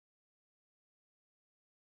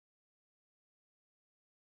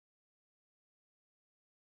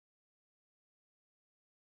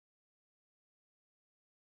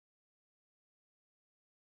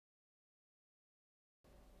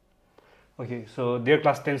Okay, so dear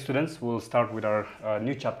class 10 students, we'll start with our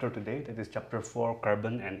new chapter today, that is chapter 4,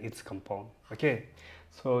 carbon and its compound. Okay,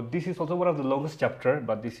 so this is also one of the longest chapter,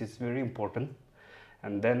 but this is very important.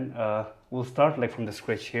 And then we'll start like from the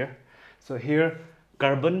scratch here. So here,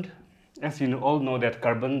 carbon, as you all know that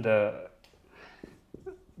carbon, the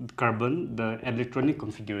electronic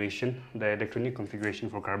configuration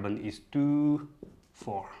for carbon is 2,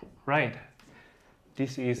 4, right?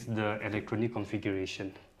 This is the electronic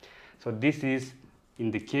configuration. So this is, in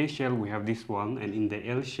the K shell we have this one, and in the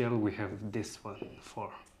L shell we have this one, 4.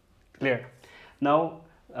 Clear? Now,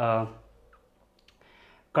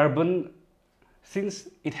 carbon, since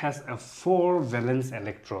it has a 4 valence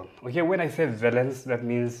electron, okay, when I say valence, that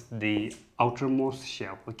means the outermost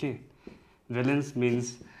shell, okay? Valence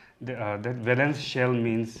means, that valence shell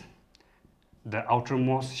means the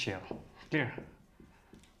outermost shell, clear?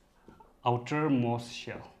 Outermost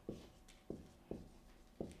shell.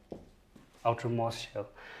 Outermost shell.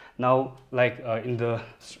 Now, like in the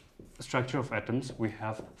structure of atoms, we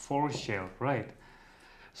have 4 shell, right?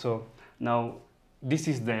 So now this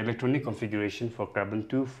is the electronic configuration for carbon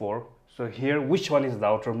 2, 4. So here, which one is the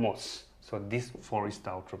outermost? So this 4 is the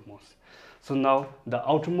outermost. So now the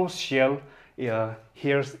outermost shell,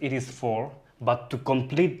 here it is 4, but to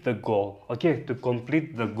complete the goal, okay, to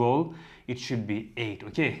complete the goal, it should be 8,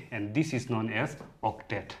 okay, and this is known as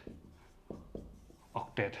octet.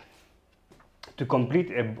 Octet. To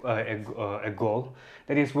complete a goal,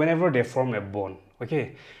 that is whenever they form a bond,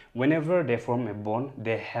 okay, whenever they form a bond,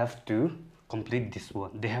 they have to complete this one,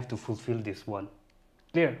 they have to fulfill this one,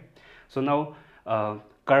 clear? So now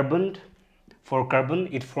for carbon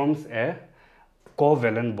it forms a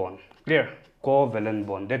covalent bond, clear? Covalent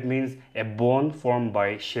bond, that means a bond formed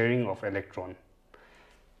by sharing of electron.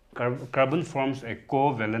 Carbon forms a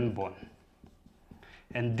covalent bond,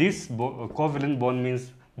 and this covalent bond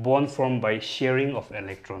means bond formed by sharing of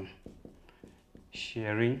electron.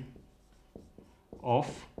 Sharing of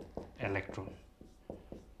electron.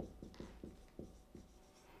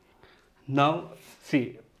 Now,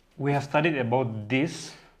 see, we have studied about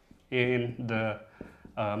this in the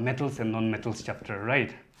metals and non-metals chapter,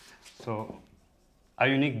 right? So,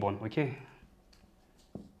 ionic bond, okay?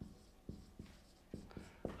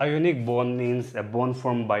 Ionic bond means a bond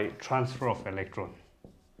formed by transfer of electron.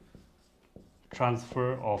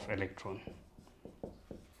 Transfer of electron.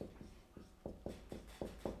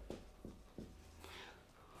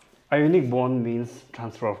 Ionic bond means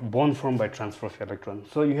transfer of bond formed by transfer of electron.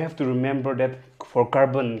 So you have to remember that for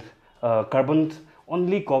carbon,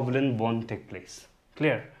 only covalent bond take place.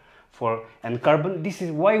 Clear? And carbon, this is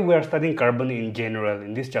why we are studying carbon in general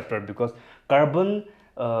in this chapter, because carbon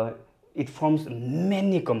it forms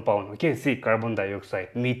many compounds. Okay, see, carbon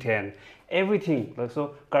dioxide, methane, everything.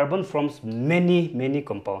 So carbon forms many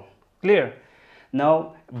compounds. Clear?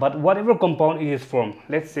 Now, but whatever compound it is formed,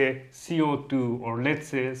 let's say CO2, or let's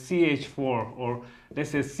say CH4, or let's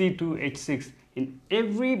say C2H6, in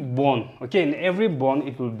every bond, okay, in every bond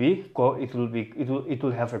it will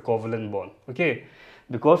have a covalent bond, okay,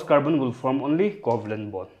 because carbon will form only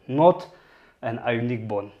covalent bond, not an ionic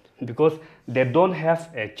bond, because they don't have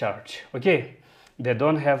a charge, okay, they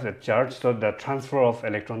don't have a charge, so the transfer of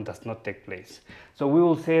electron does not take place. So we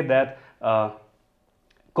will say that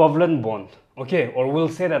covalent bond, okay, or we'll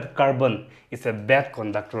say that carbon is a bad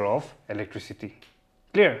conductor of electricity.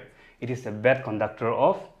 Clear? It is a bad conductor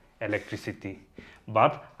of electricity,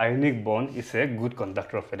 but ionic bond is a good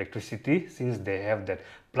conductor of electricity, since they have that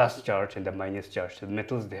plus charge and the minus charge. The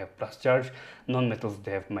metals, they have plus charge, non-metals,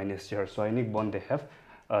 they have minus charge. So ionic bond,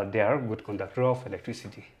 they are good conductor of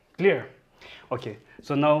electricity. Clear? Okay,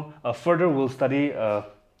 so now further we'll study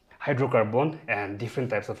hydrocarbon and different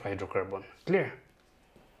types of hydrocarbon. Clear?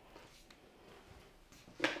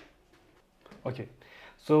 Okay,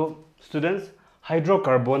 so students,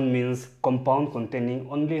 hydrocarbon means compound containing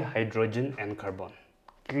only hydrogen and carbon.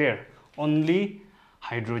 Clear? Only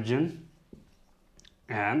hydrogen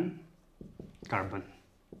and carbon.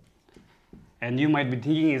 And you might be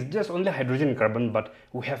thinking it's just only hydrogen and carbon, but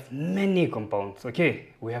we have many compounds, okay?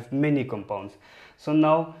 We have many compounds. So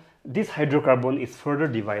now this hydrocarbon is further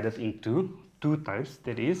divided into 2 types,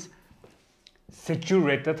 that is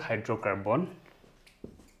saturated hydrocarbon,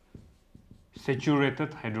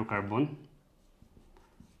 saturated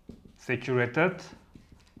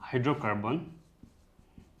hydrocarbon,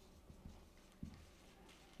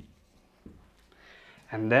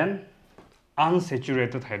 and then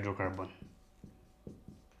unsaturated hydrocarbon.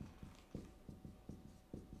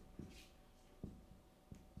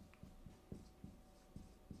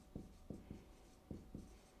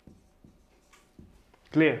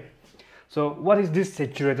 Clear? So what is this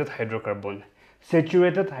saturated hydrocarbon?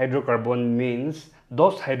 Saturated hydrocarbon means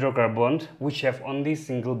those hydrocarbons which have only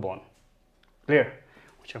single bond. Clear?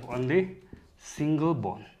 Which have only single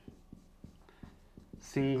bond.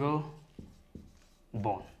 Single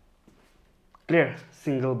bond. Clear?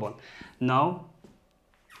 Single bond. Now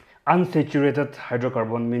unsaturated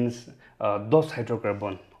hydrocarbon means those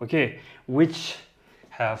hydrocarbon, okay, which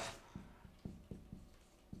have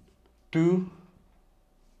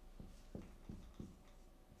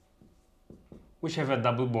a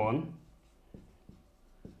double bond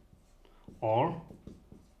or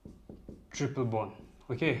triple bond,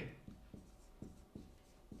 okay.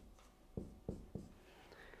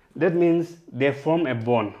 That means they form a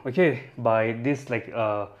bond, okay, by this like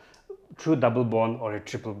through double bond or a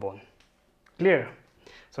triple bond. Clear?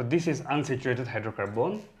 So this is unsaturated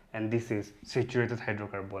hydrocarbon and this is saturated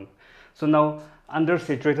hydrocarbon. So now under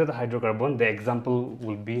saturated hydrocarbon the example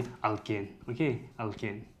will be alkane, okay,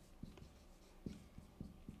 alkane.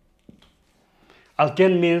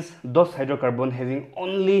 Alkane means those hydrocarbon having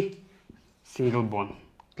only single bond.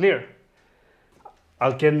 Clear?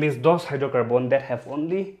 Alkane means those hydrocarbon that have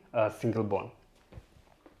only a single bond.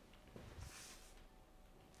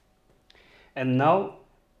 And now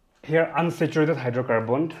here unsaturated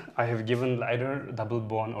hydrocarbon, I have given either double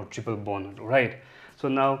bond or triple bond, right? So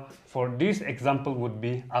now for this example would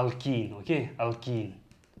be alkene, okay, alkene.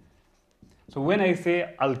 So when I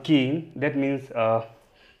say alkene, that means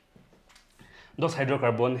those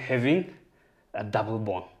hydrocarbon having a double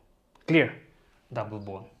bond. Clear? Double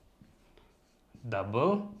bond.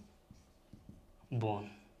 Double bond.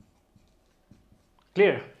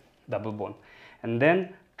 Clear? Double bond. And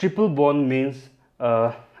then triple bond means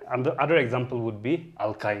and the other example would be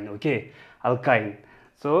alkyne, okay, alkyne.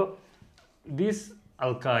 So this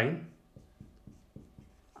alkyne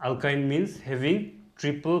means having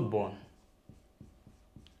triple bond,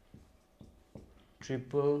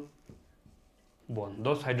 triple bond,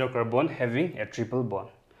 those hydrocarbon having a triple bond.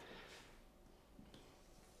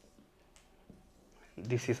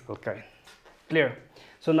 This is alkyne. Clear?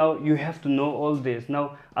 So now you have to know all this.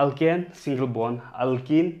 Now alkane single bond,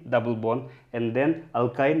 alkene double bond, and then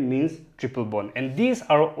alkyne means triple bond, and these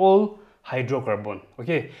are all hydrocarbon,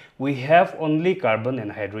 okay. We have only carbon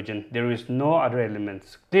and hydrogen, there is no other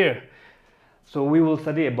elements. Clear? So we will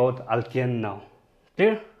study about alkane now.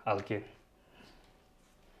 Clear? Alkane.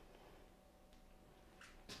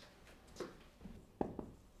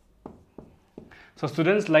 So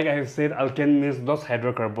students, like I have said, alkane means those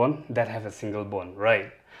hydrocarbon that have a single bond,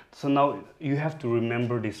 right? So now you have to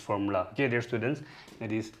remember this formula, okay, dear students,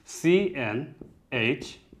 that is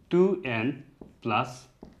CnH2n plus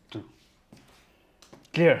 2.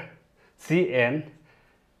 Clear? Cn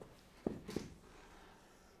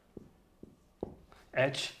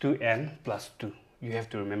H2n plus 2. You have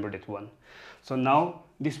to remember that one. So now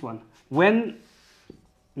this one, when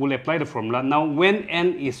we'll apply the formula, now when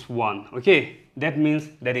n is 1, okay, that means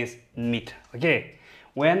that is meet, okay.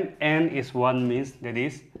 When n is 1 means that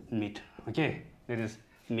is meet, okay, that is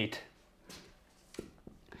meet.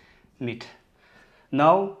 Meet.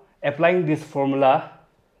 Now applying this formula,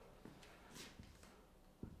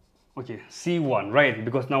 okay, C1, right,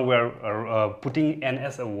 because now we are putting n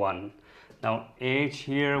as a 1. Now H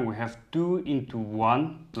here we have 2 into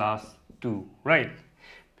 1 plus 2, right,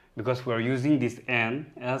 because we are using this n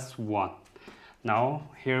as 1. Now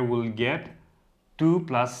here we'll get 2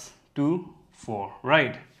 plus 2, 4,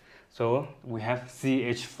 right? So we have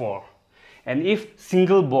CH4. And if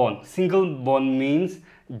single bond means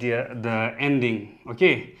the ending,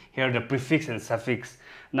 okay, here the prefix and suffix.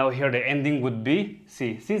 Now here the ending would be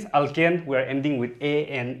C. Since alkane we are ending with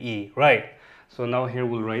ANE, right? So now here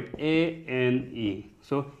we'll write ANE.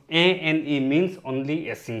 So ANE means only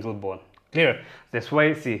a single bond. Clear? That's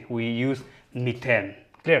why see we use methane.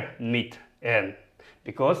 Clear? Methane,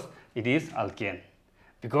 because it is alkane,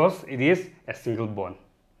 because it is a single bond.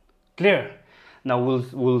 Clear? Now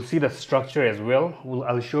we'll see the structure as well.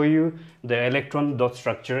 I'll show you the electron dot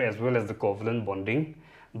structure as well as the covalent bonding.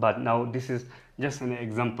 But now this is just an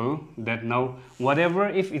example that now whatever,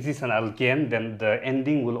 if it is an alkane, then the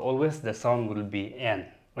ending will always, the sound will be N.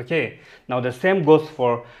 Okay, now the same goes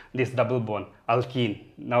for this double bond, alkene.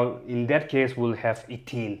 Now in that case we'll have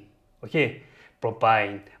ethene, okay,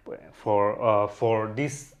 propyne. For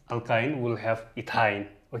this alkyne we'll have ethyne,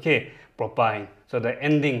 okay, propyne. So the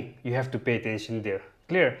ending you have to pay attention there.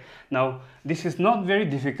 Clear? Now this is not very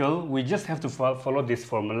difficult, we just have to follow this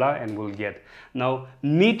formula and we'll get. Now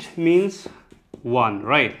met means 1,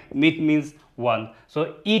 right? Met means 1.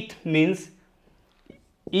 So it means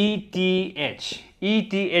ETH.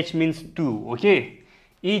 ETH means 2, okay?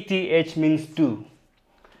 ETH means 2.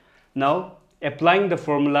 Now applying the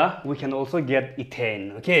formula, we can also get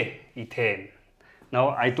ethane. Okay, ethane.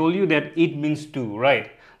 Now I told you that it means 2,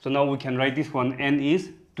 right? So now we can write this one, N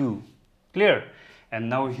is 2. Clear? And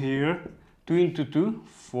now here 2 into 2,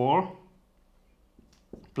 4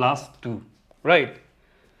 plus 2, right?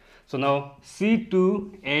 So now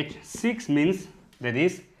C2H6 means that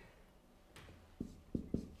is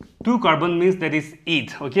 2 carbon means that is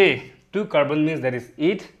it. Okay, 2 carbon means that is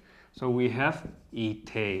it. So we have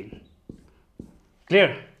ethane.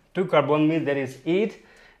 Clear? 2 carbon means that is it,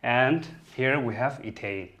 and here we have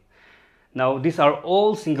ethane. Now these are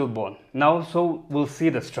all single bond. Now so we'll see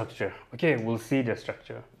the structure. Okay, we'll see the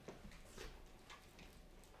structure.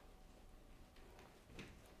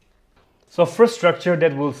 So first structure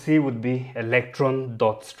that we'll see would be electron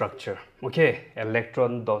dot structure. Okay,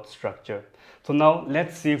 electron dot structure. So now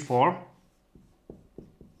let's see for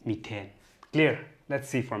methane. Clear? Let's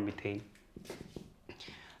see for methane.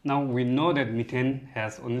 Now we know that methane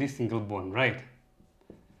has only single bond, right?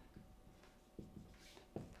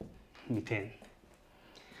 Methane.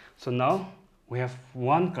 So now we have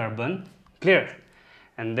 1 carbon, clear?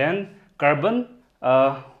 And then carbon,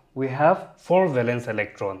 we have 4 valence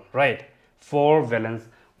electron, right? 4 valence.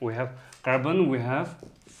 We have carbon, we have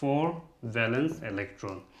 4 valence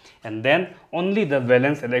electron. And then only the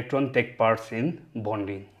valence electron take parts in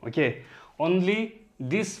bonding. Okay, only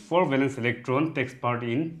this 4 valence electron takes part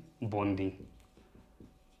in bonding.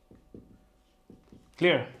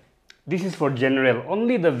 Clear? This is for general.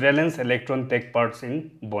 Only the valence electron take parts in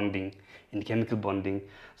bonding, in chemical bonding.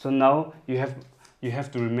 So now you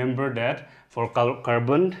have to remember that for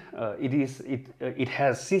carbon, it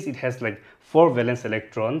has like 4 valence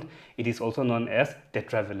electron. It is also known as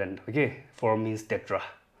tetravalent. Okay, 4 means tetra.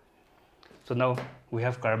 So now we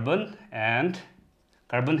have carbon, and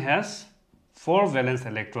carbon has 4 valence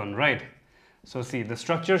electron, right? So see, the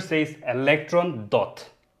structure says electron dot,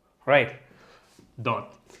 right?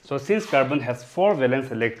 Dot. So since carbon has 4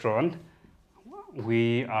 valence electron,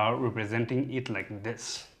 we are representing it like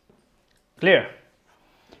this. Clear?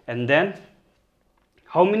 And then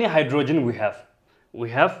how many hydrogen we have? We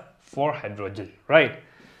have 4 hydrogen, right?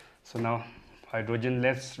 So now hydrogen,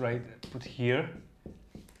 let's put here.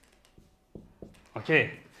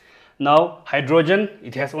 Okay. Now hydrogen,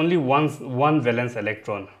 it has only one valence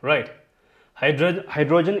electron, right?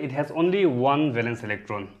 Hydrogen, it has only 1 valence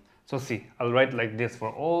electron. So see, I'll write like this for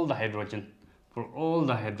all the hydrogen. For all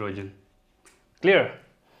the hydrogen. Clear?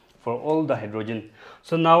 For all the hydrogen.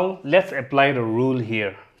 So now let's apply the rule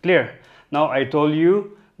here. Clear? Now I told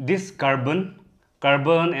you this carbon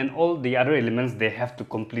and all the other elements, they have to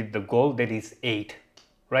complete the goal, that is 8.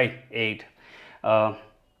 Right? 8.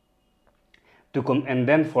 And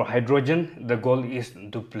then for hydrogen, the goal is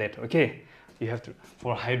duplet. Okay, you have to,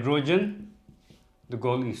 for hydrogen, the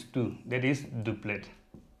goal is 2, that is duplet.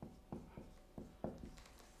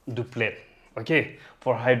 Duplet. Okay,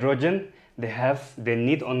 for hydrogen, they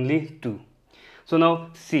need only 2. So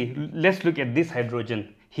now see, let's look at this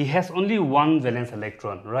hydrogen. He has only 1 valence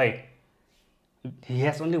electron, right? He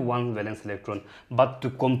has only 1 valence electron, but to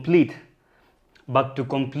complete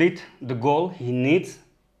the goal, he needs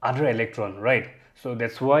other electron, right? So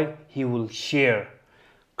that's why he will share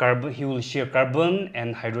carbon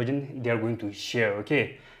and hydrogen. They are going to share.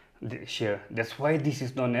 Okay, they share. That's why this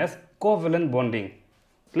is known as covalent bonding.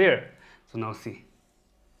 Clear? So now see,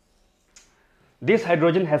 this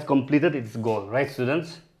hydrogen has completed its goal, right,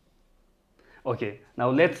 students? Okay, now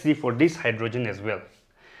let's see for this hydrogen as well.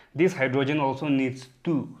 This hydrogen also needs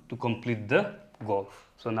 2 to complete the goal.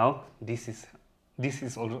 So now this is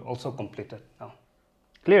also completed now.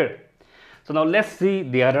 Clear? So now let's see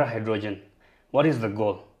the other hydrogen. What is the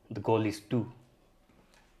goal? The goal is 2.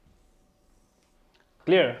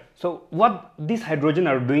 Clear? So what these hydrogen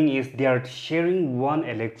are doing is they are sharing 1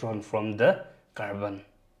 electron from the carbon.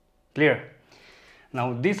 Clear?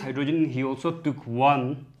 Now this hydrogen, he also took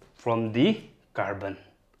 1 from the carbon.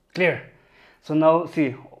 Clear? So now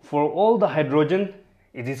see, for all the hydrogen,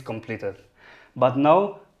 it is completed. But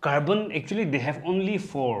now carbon, actually they have only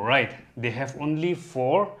 4, right? They have only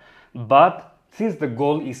 4, but since the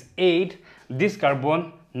goal is 8, this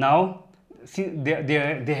carbon now, see,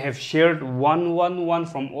 they have shared 1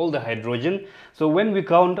 from all the hydrogen. So when we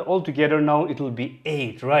count all together now, it will be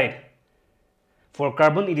 8, right? For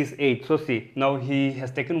carbon it is 8. So see, now he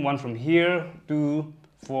has taken 1 from here, 2,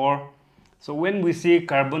 4. So when we see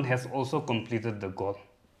carbon has also completed the goal.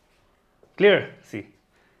 Clear? See,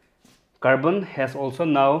 carbon has also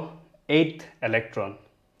now 8 electron.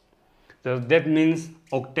 So that means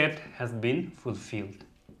octet has been fulfilled.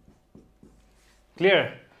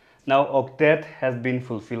 Clear? Now octet has been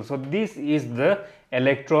fulfilled. So this is the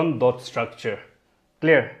electron dot structure.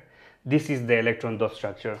 Clear? This is the electron dot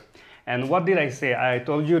structure. And what did I say? I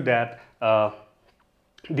told you that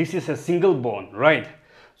this is a single bond, right?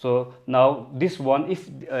 So now this one, if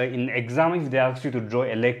in exam, if they ask you to draw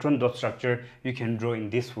electron dot structure, you can draw in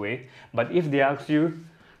this way. But if they ask you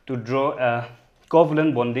to draw a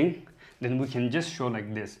covalent bonding, then we can just show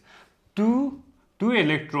like this. Two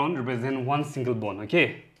electrons represent one single bond.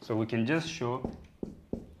 Okay, so we can just show.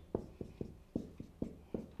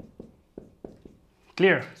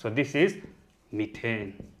 Clear? So this is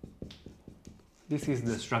methane. This is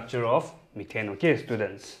the structure of methane. Okay,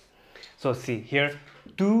 students. So see here,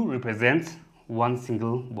 2 represents one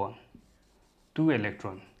single bond, 2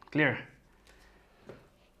 electron. Clear?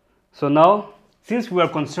 So now, since we are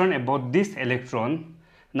concerned about this electron,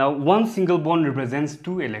 now one single bond represents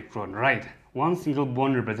 2 electron, right? One single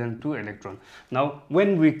bond represents 2 electron. Now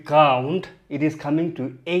when we count, it is coming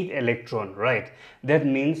to 8 electron, right? That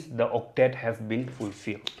means the octet has been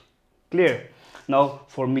fulfilled. Clear? Now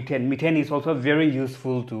for methane, methane is also very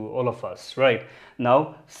useful to all of us, right?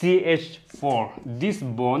 Now CH4, this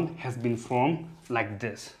bond has been formed like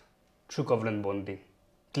this, true covalent bonding.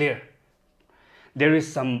 Clear? There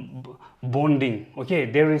is some bonding,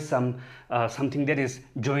 okay? There is some something that is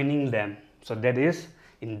joining them. So that is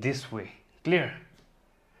in this way. Clear?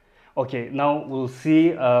 Okay, now we'll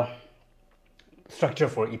see structure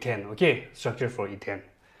for ethane. Okay, structure for ethane.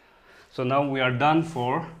 So now we are done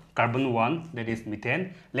for carbon 1, that is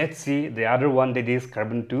methane. Let's see the other one, that is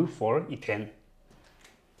carbon 2 for ethane.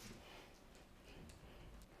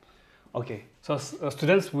 Okay, so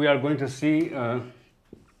students, we are going to see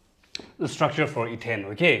the structure for ethane.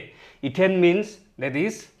 Okay, ethane means that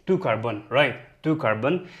is 2 carbon, right? 2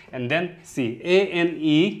 carbon, and then see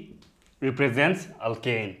ANE represents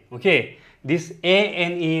alkane. Okay, this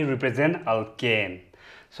ANE represent alkane.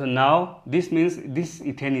 So now this means this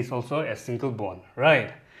ethane is also a single bond,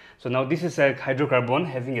 right? So now this is a hydrocarbon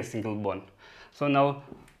having a single bond. So now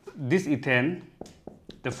this ethane,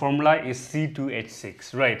 the formula is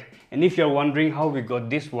C2H6, right? And if you are wondering how we got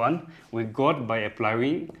this one, we got by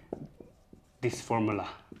applying this formula,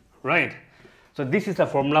 right? So this is a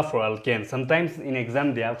formula for alkane. Sometimes in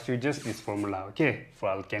exam they ask you just this formula, okay, for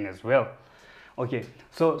alkane as well. Okay,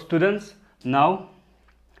 so students, now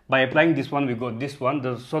by applying this one we got this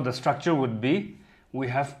one. So the structure would be, we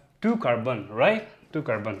have 2 carbon, right? 2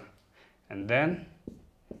 carbon, and then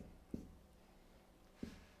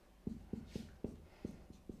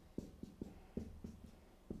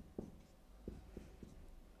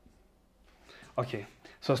okay,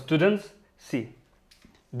 so students, see,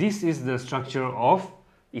 this is the structure of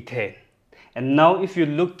ethane. And now if you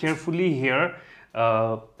look carefully here,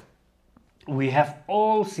 we have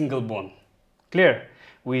all single bond. Clear?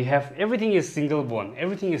 We have, everything is single bond,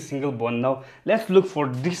 everything is single bond. Now let's look for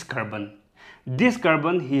this carbon. This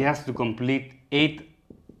carbon, he has to complete 8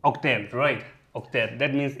 octet, right? Octet,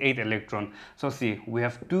 that means 8 electron. So see, we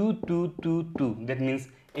have 2, 2, 2, 2, that means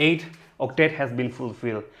 8 octet has been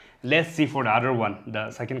fulfilled. Let's see for the other one,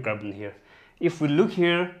 the second carbon here. If we look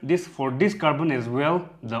here, this for this carbon as well,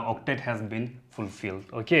 the octet has been fulfilled.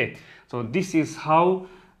 Okay, so this is how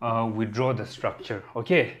we draw the structure.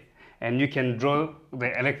 Okay, and you can draw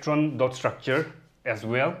the electron dot structure as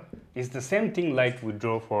well. It's the same thing like we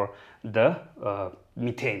draw for the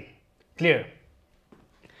methane. Clear?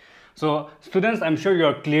 So students, I'm sure you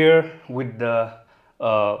are clear with the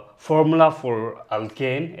formula for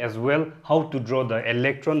alkane, as well how to draw the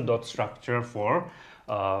electron dot structure for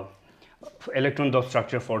the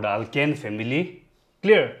alkane family.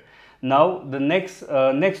 Clear? Now the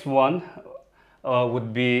next one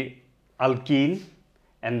would be alkene,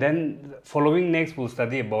 and then following next we'll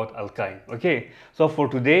study about alkyne. Okay, so for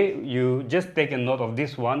today you just take a note of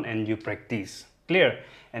this one and you practice. Clear?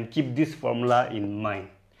 And keep this formula in mind.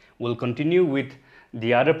 We'll continue with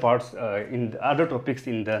the other parts in the other topics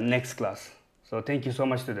in the next class. So thank you so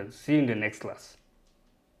much, students. See you in the next class.